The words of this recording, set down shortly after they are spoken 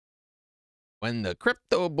When the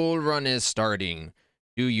crypto bull run is starting,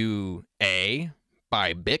 do you A,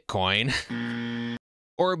 buy Bitcoin,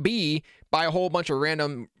 or B, buy a whole bunch of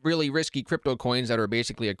random, really risky crypto coins that are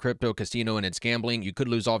basically a crypto casino and it's gambling? You could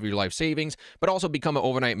lose all of your life savings, but also become an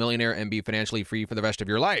overnight millionaire and be financially free for the rest of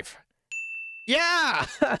your life. Yeah!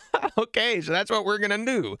 Okay, so that's what we're going to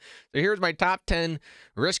do. So here's my top 10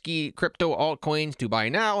 risky crypto altcoins to buy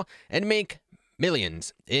now and make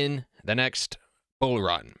millions in the next bull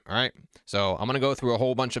run. All right, so I'm going to go through a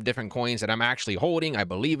whole bunch of different coins that I'm actually holding. I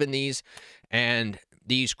believe in these, and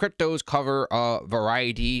these cryptos cover a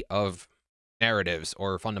variety of narratives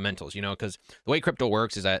or fundamentals, you know, because the way crypto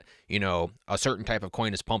works is that, you know, a certain type of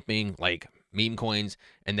coin is pumping, like meme coins,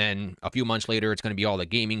 and then a few months later it's going to be all the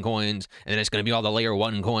gaming coins, and then it's going to be all the layer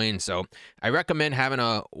 1 coins. So I recommend having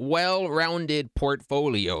a well-rounded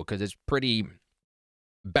portfolio because it's pretty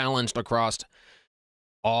balanced across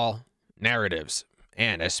all narratives,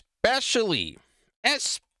 and especially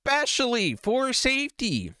for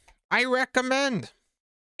safety, I recommend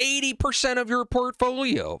 80% of your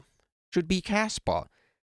portfolio should be Kaspa.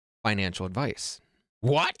 Financial advice.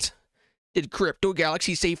 What? Did Crypto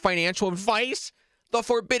Galaxy say financial advice? The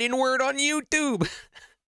forbidden word on YouTube.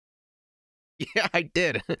 Yeah, I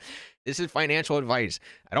did. This is financial advice.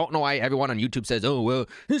 I don't know why everyone on YouTube says, oh, well,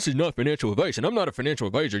 this is not financial advice, and I'm not a financial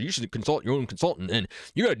advisor. You should consult your own consultant, and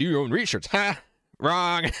you got to do your own research. Ha!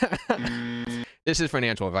 Wrong. This is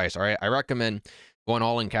financial advice, all right? I recommend going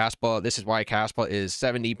all in Kaspa. This is why Kaspa is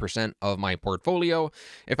 70% of my portfolio.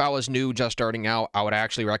 If I was new, just starting out, I would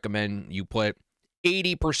actually recommend you put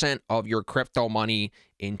 80% of your crypto money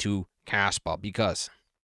into Kaspa because,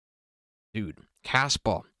 dude,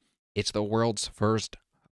 Kaspa, it's the world's first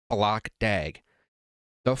block DAG.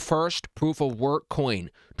 The first proof of work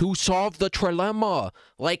coin to solve the trilemma.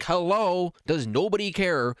 Like, hello, does nobody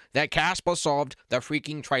care that Kaspa solved the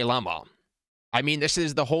freaking trilemma? I mean, this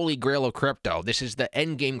is the holy grail of crypto. This is the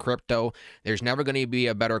end game crypto. There's never going to be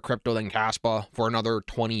a better crypto than Kaspa for another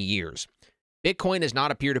 20 years. Bitcoin is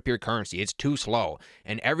not a peer-to-peer currency. It's too slow.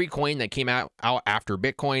 And every coin that came out after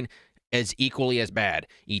Bitcoin is equally as bad.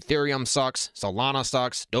 Ethereum sucks. Solana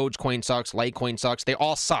sucks. Dogecoin sucks. Litecoin sucks. They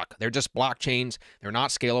all suck. They're just blockchains. They're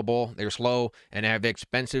not scalable. They're slow and have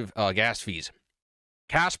expensive gas fees.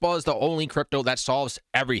 Kaspa is the only crypto that solves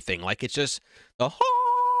everything. Like, it's just the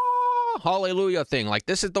hallelujah thing. Like,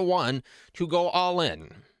 this is the one to go all in.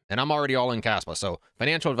 And I'm already all in Kaspa. So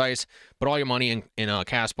financial advice, put all your money in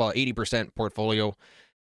Kaspa, 80% portfolio.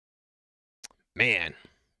 Man,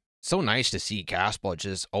 so nice to see Kaspa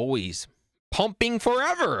just always pumping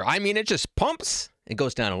forever. I mean, it just pumps. It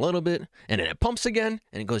goes down a little bit, and then it pumps again,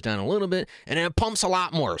 and it goes down a little bit, and then it pumps a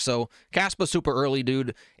lot more. So Kaspa's super early,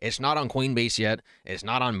 dude. It's not on Coinbase yet. It's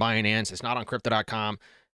not on Binance. It's not on Crypto.com.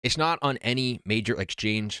 It's not on any major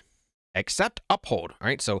exchange except Uphold. All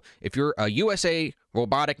right, so if you're a USA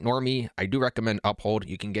robotic normie, I do recommend Uphold.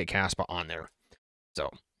 You can get Kaspa on there. So,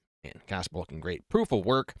 man, Kaspa looking great. Proof of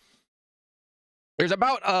work. There's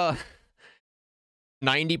about a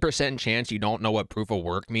 90% chance you don't know what proof of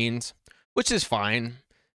work means, which is fine.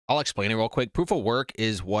 I'll explain it real quick. Proof of work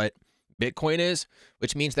is what Bitcoin is,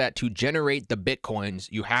 which means that to generate the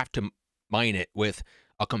Bitcoins, you have to mine it with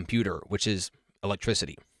a computer, which is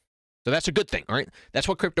electricity. So that's a good thing, all right? That's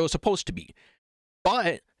what crypto is supposed to be.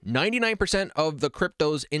 But 99% of the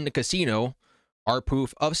cryptos in the casino are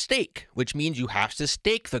proof of stake, which means you have to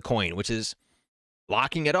stake the coin, which is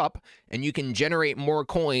locking it up, and you can generate more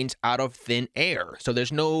coins out of thin air. So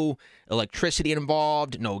there's no electricity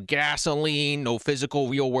involved, no gasoline, no physical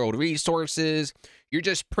real-world resources. You're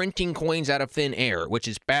just printing coins out of thin air, which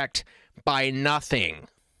is backed by nothing,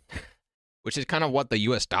 which is kind of what the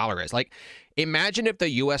US dollar is. Like, imagine if the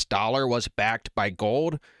US dollar was backed by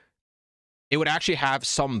gold. It would actually have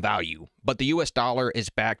some value, but the US dollar is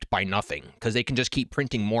backed by nothing because they can just keep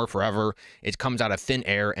printing more forever. It comes out of thin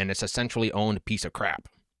air, and it's a centrally owned piece of crap.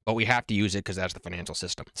 But we have to use it because that's the financial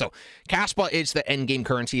system. So Kaspa is the end game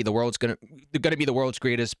currency. The world's gonna be the world's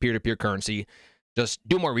greatest peer-to-peer currency. Just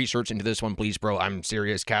do more research into this one, please, bro. I'm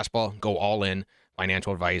serious. Kaspa, go all in.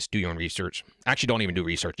 Financial advice, do your own research. Actually, don't even do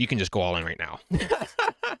research. You can just go all in right now.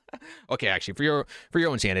 Okay, actually, for your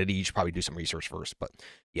own sanity, you should probably do some research first. But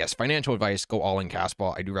yes, financial advice, go all in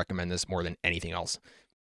Kaspa. I do recommend this more than anything else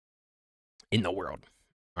in the world.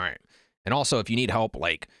 All right. And also, if you need help,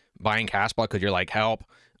 like buying Kaspa, because you're like, help,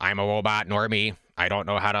 I'm a robot normie. I don't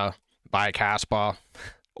know how to buy Kaspa.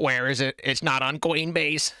 Where is it? It's not on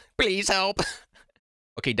Coinbase. Please help.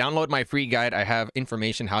 Okay, download my free guide. I have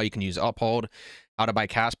information how you can use Uphold, how to buy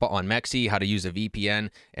Caspa on Mexi, how to use a VPN,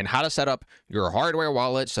 and how to set up your hardware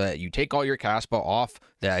wallet so that you take all your Caspa off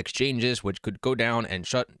the exchanges, which could go down and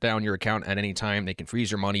shut down your account at any time. They can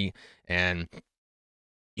freeze your money and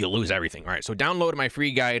you'll lose everything. All right, so download my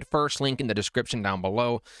free guide. First link in the description down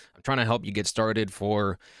below. I'm trying to help you get started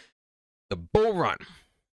for the bull run.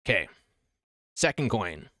 Okay, second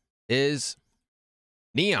coin is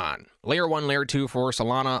Neon. Layer 1, Layer 2 for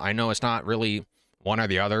Solana. I know it's not really one or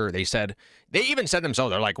the other. They even said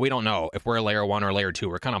themselves, they're like, we don't know if we're Layer 1 or Layer 2.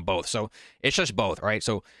 We're kind of both. So it's just both, right?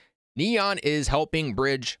 So Neon is helping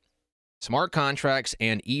bridge smart contracts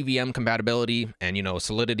and EVM compatibility and, you know,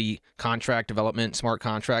 Solidity contract development, smart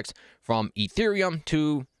contracts from Ethereum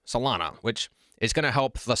to Solana, which is going to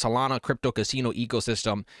help the Solana crypto casino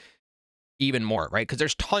ecosystem even more, right? Because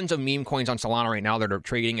there's tons of meme coins on Solana right now that are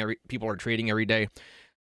trading, people are trading every day.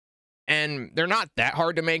 And they're not that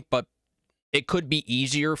hard to make, but it could be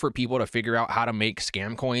easier for people to figure out how to make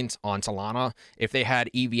scam coins on Solana if they had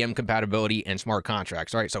EVM compatibility and smart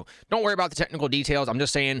contracts, all right? So don't worry about the technical details. I'm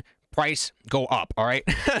just saying price go up, all right?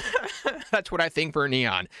 That's what I think for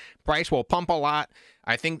Neon. Price will pump a lot.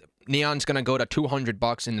 I think Neon's going to go to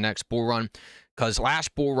 $200 in the next bull run because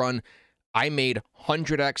last bull run, I made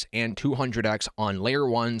 100x and 200x on layer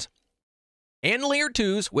 1s and layer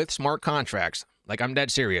 2s with smart contracts. Like, I'm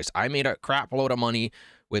dead serious. I made a crap load of money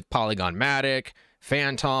with Polygon Matic,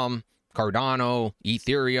 Phantom, Cardano,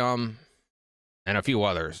 Ethereum, and a few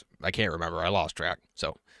others. I can't remember. I lost track.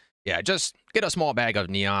 So, yeah, just get a small bag of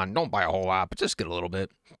Neon. Don't buy a whole lot, but just get a little bit.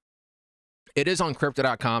 It is on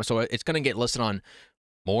Crypto.com, so it's going to get listed on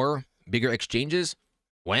more bigger exchanges.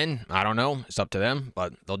 When? I don't know. It's up to them,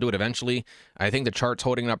 but they'll do it eventually. I think the chart's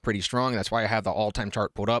holding up pretty strong. That's why I have the all-time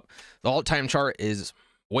chart pulled up. The all-time chart is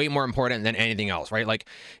way more important than anything else, right? Like,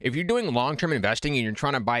 if you're doing long-term investing and you're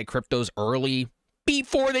trying to buy cryptos early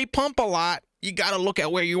before they pump a lot, you got to look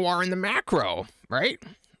at where you are in the macro, right?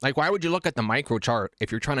 Like, why would you look at the micro chart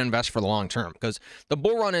if you're trying to invest for the long term? Because the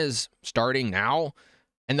bull run is starting now,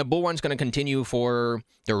 and the bull run's going to continue for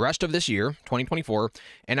the rest of this year, 2024,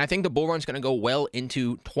 and I think the bull run's going to go well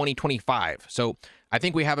into 2025. So I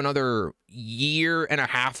think we have another year and a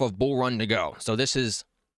half of bull run to go. So this is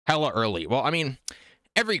hella early. Well, I mean,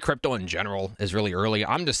 every crypto in general is really early.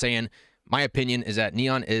 I'm just saying, my opinion is that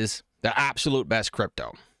Neon is the absolute best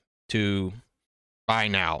crypto to buy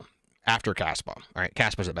now after Caspa. All right,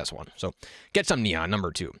 Caspa's the best one. So get some Neon,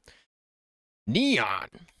 number 2. Neon.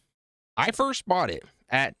 I first bought it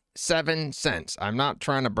at 7 cents. I'm not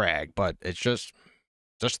trying to brag, but it's just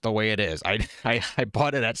the way it is. I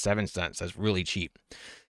bought it at 7 cents. That's really cheap.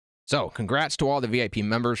 So congrats to all the VIP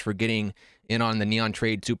members for getting in on the Neon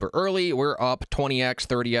trade super early. We're up 20x,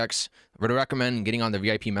 30x. I would recommend getting on the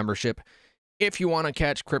VIP membership if you want to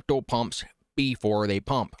catch crypto pumps before they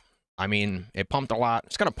pump. I mean, it pumped a lot.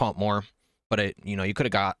 It's going to pump more, but it, you know, you could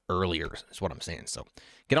have got earlier is what I'm saying. So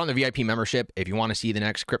get on the VIP membership if you want to see the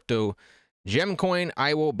next crypto gem coin.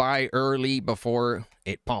 I will buy early before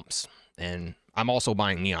it pumps. And I'm also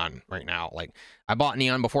buying Neon right now. Like, I bought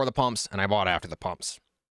Neon before the pumps and I bought after the pumps.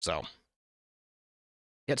 So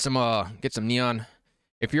get some Neon.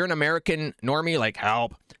 If you're an American normie, like,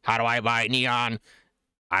 help, how do I buy Neon?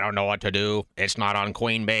 I don't know what to do. It's not on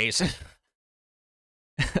Coinbase.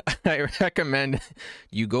 I recommend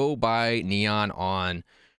you go buy Neon on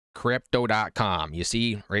crypto.com. You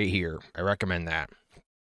see right here. I recommend that.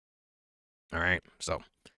 All right. So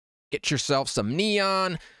get yourself some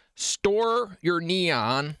Neon. Store your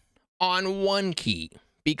Neon on OneKey,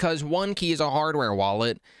 because OneKey is a hardware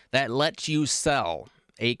wallet that lets you sell,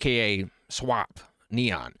 aka swap,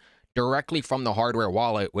 Neon directly from the hardware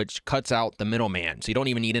wallet, which cuts out the middleman. So you don't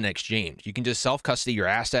even need an exchange. You can just self-custody your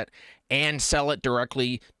asset and sell it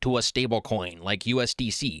directly to a stable coin like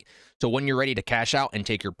USDC. So when you're ready to cash out and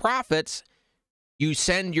take your profits, you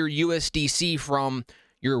send your USDC from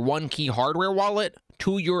your OneKey hardware wallet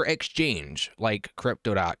to your exchange, like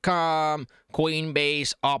Crypto.com,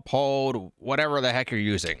 Coinbase, Uphold, whatever the heck you're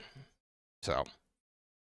using. So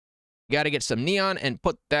you got to get some Neon and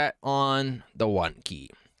put that on the OneKey.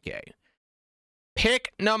 Okay.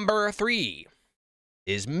 Pick number 3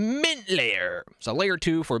 is Mint Layer. So layer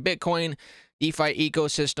 2 for Bitcoin, DeFi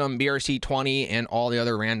ecosystem, BRC20, and all the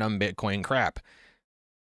other random Bitcoin crap.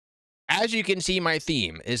 As you can see, my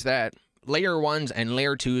theme is that layer 1s and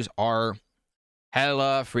layer 2s are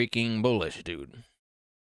hella freaking bullish, dude.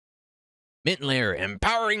 Mint Layer,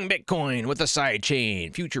 empowering Bitcoin with a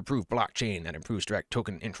sidechain, future-proof blockchain that improves direct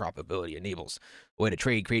token interoperability, enables a way to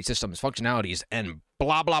trade, create systems, functionalities, and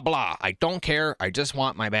blah, blah, blah. I don't care. I just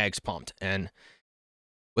want my bags pumped. And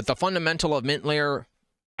with the fundamental of Mint Layer,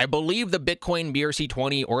 I believe the Bitcoin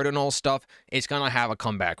BRC20 ordinal stuff is going to have a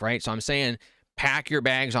comeback, right? So I'm saying pack your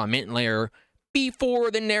bags on mint layer before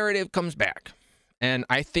the narrative comes back. And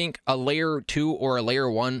I think a layer 2 or a layer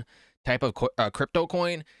 1 type of crypto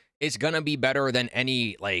coin is going to be better than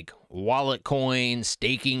any like wallet coins,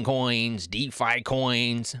 staking coins, DeFi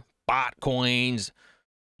coins, bot coins,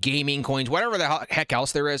 gaming coins, whatever the heck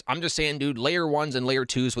else there is. I'm just saying, dude, layer 1s and layer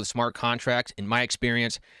 2s with smart contracts, in my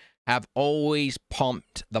experience, have always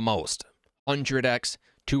pumped the most. 100x,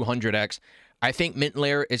 200x. I think mint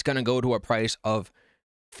layer is going to go to a price of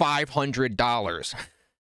 $500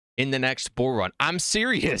 in the next bull run. I'm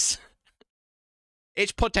serious.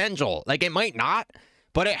 It's potential. Like, it might not,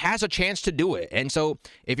 but it has a chance to do it. And so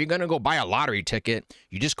if you're going to go buy a lottery ticket,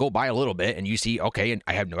 you just go buy a little bit and you see, okay, and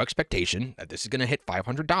I have no expectation that this is going to hit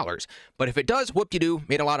 $500. But if it does, whoop-de-doo,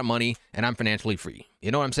 made a lot of money, and I'm financially free.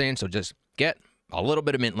 You know what I'm saying? So just get a little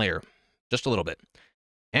bit of mint layer. Just a little bit.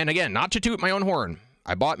 And again, not to toot my own horn,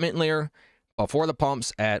 I bought mint layer before the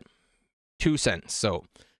pumps at 2 cents. So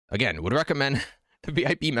again, would recommend the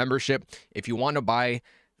VIP membership if you want to buy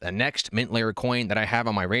the next mint layer coin that I have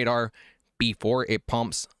on my radar before it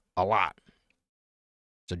pumps a lot.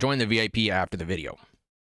 So join the VIP after the video.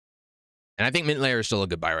 And I think mint layer is still a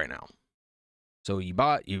good buy right now. So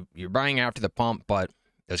you're buying after the pump, but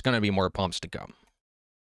there's going to be more pumps to come.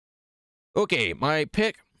 Okay, my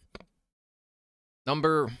pick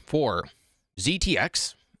number 4,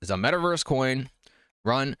 ZTX, is a metaverse coin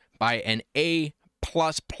run by an A+++++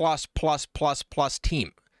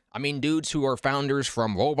 team. I mean, dudes who are founders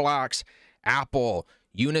from Roblox, Apple,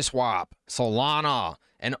 Uniswap, Solana,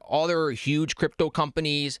 and other huge crypto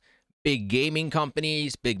companies, big gaming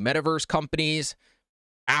companies, big metaverse companies,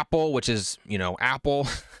 Apple, which is, you know, Apple.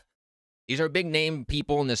 These are big name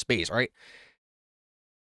people in this space, right?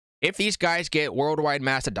 If these guys get worldwide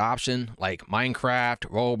mass adoption, like Minecraft,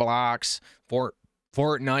 Roblox,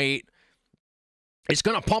 Fortnite, it's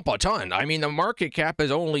going to pump a ton. I mean, the market cap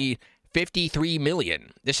is only 53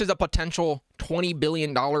 million. This is a potential $20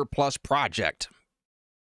 billion plus project.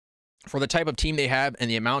 For the type of team they have and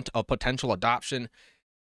the amount of potential adoption,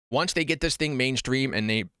 once they get this thing mainstream and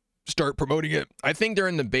they start promoting it, I think they're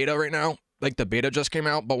in the beta right now. Like, the beta just came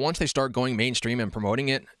out, but once they start going mainstream and promoting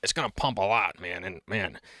it, it's going to pump a lot, man. And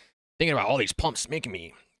man, thinking about all these pumps making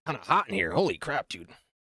me kind of hot in here. Holy crap, dude.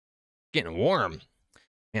 Getting warm.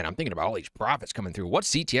 Man, I'm thinking about all these profits coming through. What's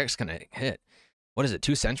ZTX going to hit? What is it,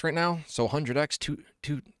 2 cents right now? So 100x,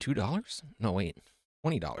 $2? No, wait.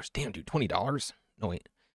 $20. Damn, dude, $20? No, wait.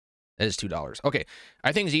 That is $2. Okay,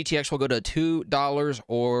 I think ZTX will go to $2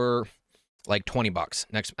 or like 20 bucks.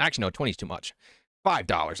 Next, actually, no, 20 is too much.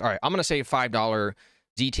 $5. All right, I'm going to say $5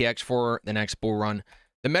 ZTX for the next bull run.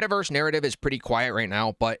 The metaverse narrative is pretty quiet right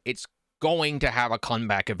now, but it's going to have a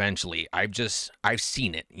comeback eventually. I've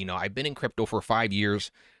seen it. You know, I've been in crypto for 5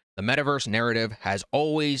 years. The metaverse narrative has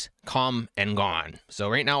always come and gone. So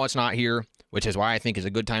right now it's not here, which is why I think is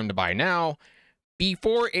a good time to buy now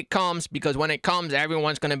before it comes, because when it comes,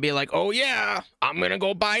 everyone's going to be like, oh yeah, I'm going to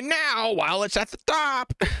go buy now while it's at the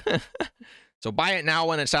top. So buy it now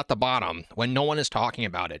when it's at the bottom, when no one is talking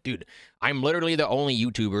about it. Dude, I'm literally the only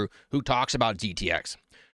YouTuber who talks about ZTX,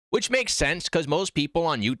 which makes sense because most people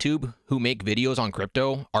on YouTube who make videos on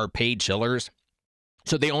crypto are paid chillers.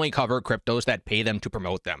 So they only cover cryptos that pay them to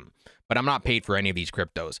promote them. But I'm not paid for any of these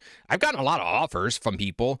cryptos. I've gotten a lot of offers from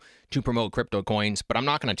people to promote crypto coins, but I'm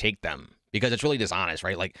not going to take them because it's really dishonest,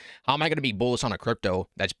 right? Like, how am I going to be bullish on a crypto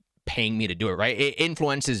that's paying me to do it, right? It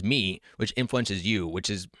influences me, which influences you, which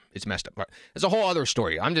is, it's messed up. It's a whole other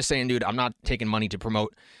story. I'm just saying, dude, I'm not taking money to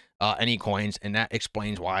promote any coins, and that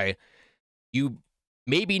explains why you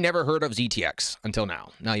maybe never heard of ZTX until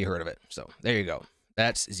now. Now you heard of it. So there you go.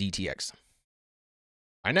 That's ZTX.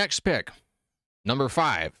 My next pick, number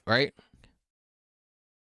 5, right?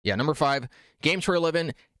 Yeah, number 5, Games for a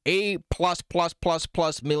Living, A++++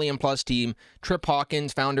 million plus team. Trip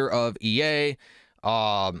Hawkins, founder of EA.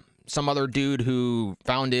 Some other dude who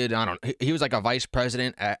founded, I don't know, he was like a vice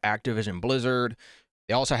president at Activision Blizzard.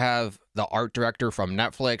 They also have the art director from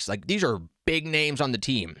Netflix. Like, these are big names on the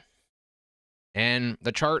team. And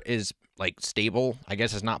the chart is like stable. I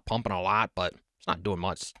guess it's not pumping a lot, but it's not doing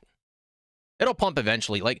much. It'll pump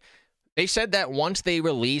eventually. Like, they said that once they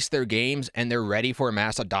release their games and they're ready for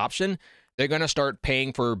mass adoption, they're going to start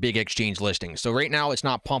paying for big exchange listings. So right now it's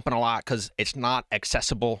not pumping a lot because it's not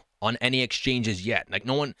accessible on any exchanges yet. Like,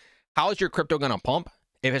 no one, how is your crypto going to pump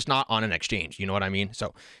if it's not on an exchange? You know what I mean?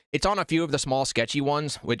 So it's on a few of the small sketchy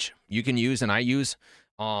ones, which you can use and I use.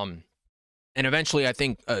 And eventually I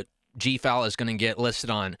think GFAL is going to get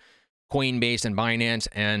listed on Coinbase and Binance.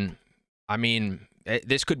 And I mean,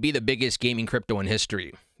 this could be the biggest gaming crypto in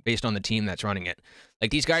history. based on the team that's running it.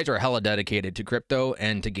 Like, these guys are hella dedicated to crypto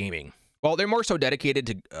and to gaming. Well, they're more so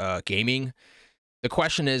dedicated to gaming. The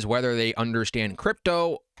question is whether they understand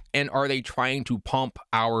crypto and are they trying to pump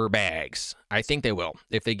our bags. I think they will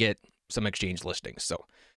if they get some exchange listings. So,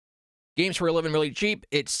 games for a living really cheap.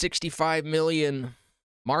 It's 65 million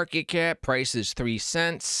market cap. Price is 3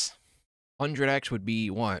 cents. 100x would be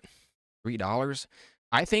what? $3?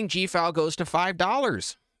 I think GFAL goes to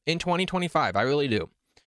 $5 in 2025. I really do.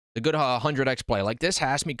 The good 100x play. Like, this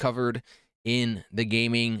has me covered in the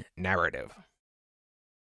gaming narrative.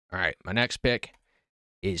 All right, my next pick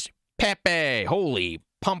is Pepe. Holy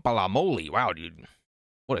pumpala-moly. Wow, dude.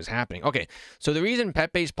 What is happening? Okay, so the reason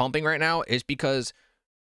Pepe's pumping right now is because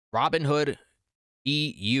Robinhood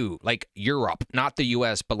EU, like Europe, not the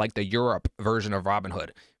US, but like the Europe version of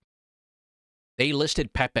Robinhood, they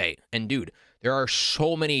listed Pepe. And dude, there are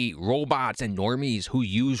so many robots and normies who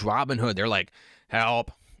use Robinhood. They're like,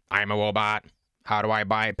 help, I'm a robot. How do I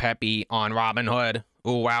buy Pepe on Robinhood?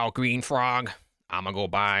 Oh, wow, green frog. I'm gonna go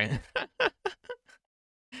buy.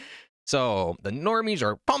 So the normies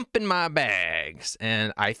are pumping my bags.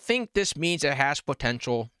 And I think this means it has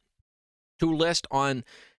potential to list on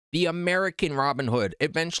the American Robinhood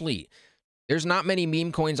eventually. There's not many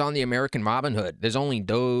meme coins on the American Robinhood. There's only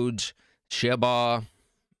Doge, Shiba.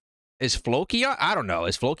 Is Floki on? I don't know.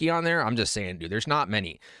 Is Floki on there? I'm just saying, dude, there's not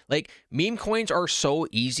many. Like, meme coins are so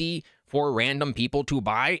easy for random people to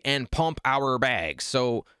buy and pump our bags.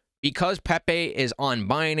 So because Pepe is on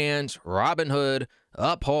Binance, Robinhood,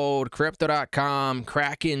 Uphold, Crypto.com,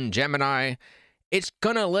 Kraken, Gemini, it's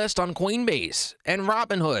gonna list on Coinbase and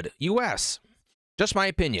Robinhood US. Just my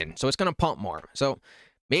opinion. So it's gonna pump more. So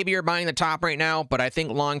maybe you're buying the top right now, but I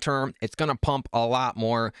think long term it's gonna pump a lot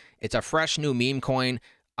more. It's a fresh new meme coin.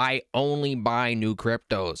 I only buy new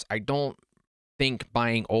cryptos. I don't think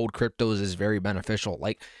buying old cryptos is very beneficial.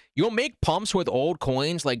 Like, you'll make pumps with old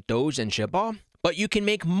coins like Doge and Shiba, but you can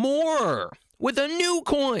make more with a new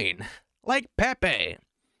coin like Pepe.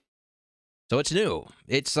 So it's new.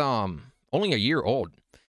 It's only a year old.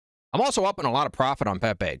 I'm also up in a lot of profit on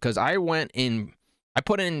Pepe because I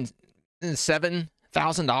put in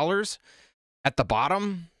 $7,000 at the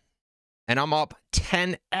bottom, and I'm up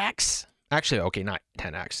 10x. Actually, okay, not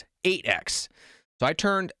 10x, 8x. So I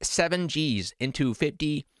turned 7 G's into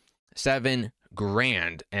 57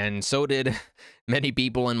 grand, and so did many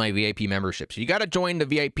people in my VIP membership. So you got to join the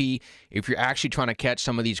VIP if you're actually trying to catch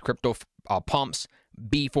some of these crypto pumps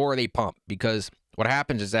before they pump, because what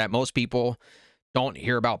happens is that most people don't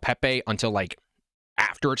hear about Pepe until like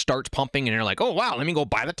after it starts pumping, and you're like, oh wow, let me go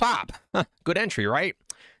buy the top. Good entry, right?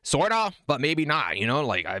 Sort of, but maybe not, you know,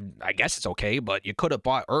 like I guess it's okay, but you could have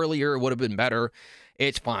bought earlier, it would have been better.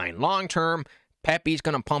 It's fine. Long term, Pepe's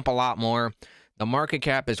going to pump a lot more. The market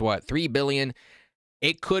cap is what, 3 billion.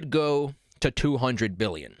 It could go to 200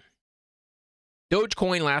 billion.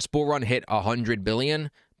 Dogecoin last bull run hit 100 billion,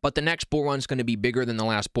 but the next bull run is going to be bigger than the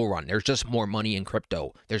last bull run. There's just more money in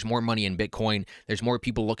crypto. There's more money in Bitcoin. There's more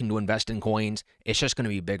people looking to invest in coins. It's just going to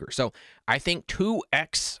be bigger. So I think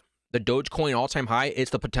 2x the Dogecoin all-time high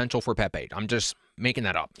is the potential for Pepe. I'm just making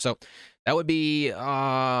that up. So that would be,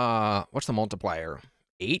 what's the multiplier?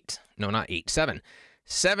 8? No, not 8. 7.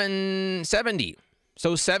 770.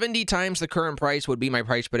 So 70 times the current price would be my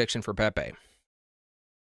price prediction for Pepe.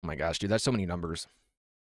 Oh my gosh, dude, that's so many numbers.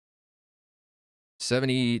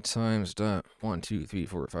 70 times 1, 2, 3,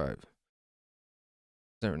 4, 5,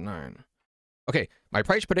 7, 9. Okay, my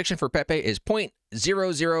price prediction for Pepe is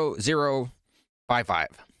 0.00055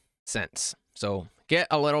 cents. So get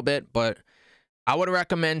a little bit, but I would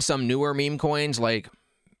recommend some newer meme coins like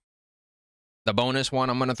the bonus one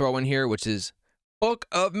I'm going to throw in here, which is Book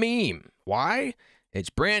of Meme. Why?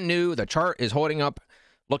 It's brand new. The chart is holding up,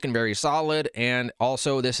 looking very solid. And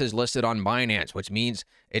also this is listed on Binance, which means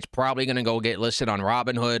it's probably going to go get listed on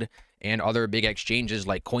Robinhood and other big exchanges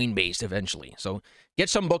like Coinbase eventually. So get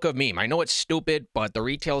some Book of Meme. I know it's stupid, but the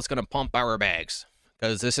retail is going to pump our bags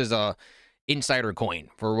because this is a insider coin.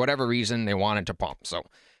 For whatever reason, they wanted to pump. So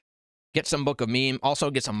get some Book of Meme.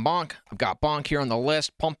 Also get some Bonk. I've got Bonk here on the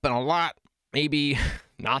list, pumping a lot. Maybe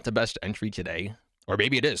not the best entry today. Or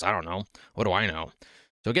maybe it is. I don't know. What do I know?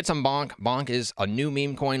 So get some Bonk. Bonk is a new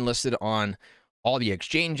meme coin listed on all the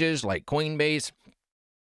exchanges like Coinbase.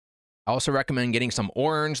 I also recommend getting some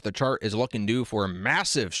Orange. The chart is looking due for a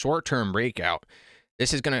massive short-term breakout.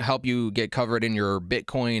 This is going to help you get covered in your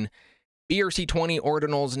Bitcoin BRC20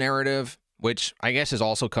 ordinals narrative, which I guess is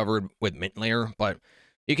also covered with Mint Layer, but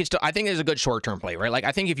you can still, I think it's a good short-term play, right? Like,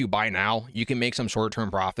 I think if you buy now, you can make some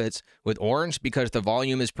short-term profits with Orange because the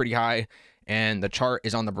volume is pretty high and the chart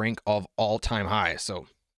is on the brink of all-time highs. So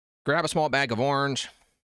grab a small bag of Orange,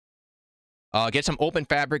 Get some Open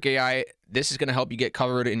Fabric AI. This is going to help you get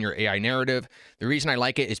covered in your AI narrative. The reason I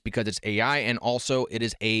like it is because it's AI, and also it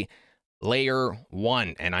is a layer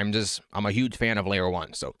 1, and I'm a huge fan of layer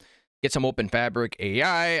 1. So get some Open Fabric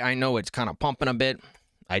AI. I know it's kind of pumping a bit.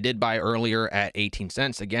 I did buy earlier at 18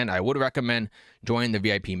 cents. Again, I would recommend joining the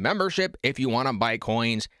VIP membership if you want to buy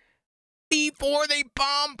coins before they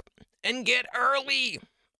pump and get early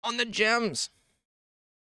on the gems.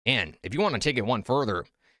 And if you want to take it one further,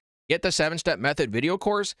 get the 7-step method video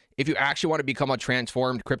course if you actually want to become a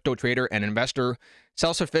transformed crypto trader and investor,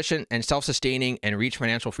 self-sufficient and self-sustaining, and reach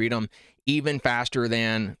financial freedom even faster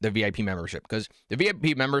than the VIP membership. Because the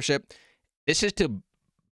VIP membership, this is to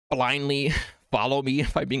blindly follow me.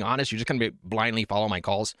 If I'm being honest, you're just going to blindly follow my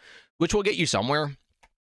calls, which will get you somewhere.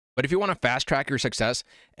 But if you want to fast track your success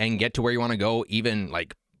and get to where you want to go even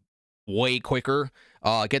like way quicker,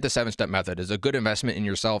 get the 7-step method. It's a good investment in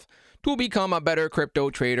yourself to become a better crypto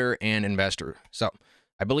trader and investor. So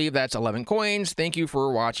I believe that's 11 coins. Thank you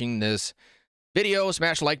for watching this video.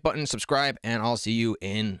 Smash the like button, subscribe, and I'll see you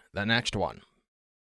in the next one.